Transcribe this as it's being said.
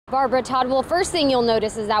Barbara, Todd, well, first thing you'll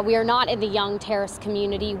notice is that we are not in the Young Terrace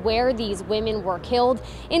community where these women were killed.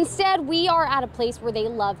 Instead, we are at a place where they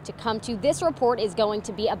love to come to. This report is going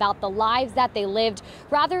to be about the lives that they lived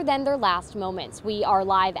rather than their last moments. We are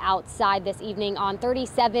live outside this evening on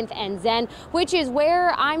 37th and Zen, which is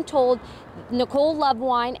where I'm told Nicole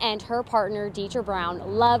Lovewine and her partner, Deetra Brown,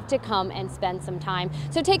 love to come and spend some time.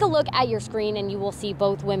 So take a look at your screen and you will see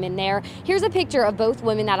both women there. Here's a picture of both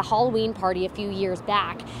women at a Halloween party a few years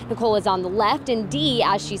back. Nicole is on the left and Dee,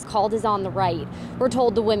 as she's called, is on the right. We're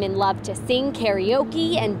told the women love to sing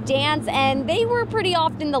karaoke and dance, and they were pretty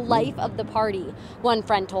often the life of the party. One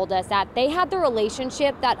friend told us that they had the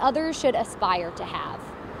relationship that others should aspire to have.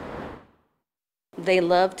 They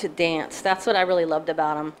loved to dance. That's what I really loved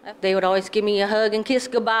about them. They would always give me a hug and kiss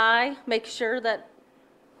goodbye, make sure that,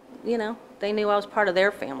 you know, they knew I was part of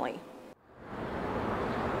their family.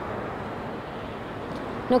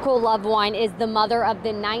 Nicole Lovewine is the mother of the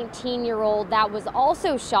 19-year-old that was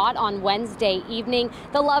also shot on Wednesday evening.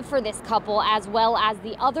 The love for this couple, as well as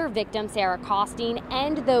the other victim, Sarah Costine,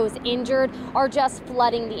 and those injured are just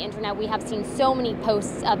flooding the internet. We have seen so many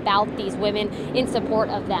posts about these women in support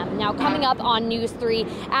of them. Now, coming up on News 3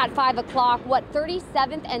 at 5 o'clock, what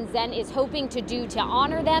 37th and Zen is hoping to do to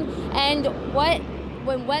honor them, and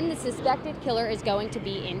when the suspected killer is going to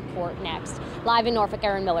be in court next. Live in Norfolk,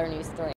 Aaron Miller, News 3.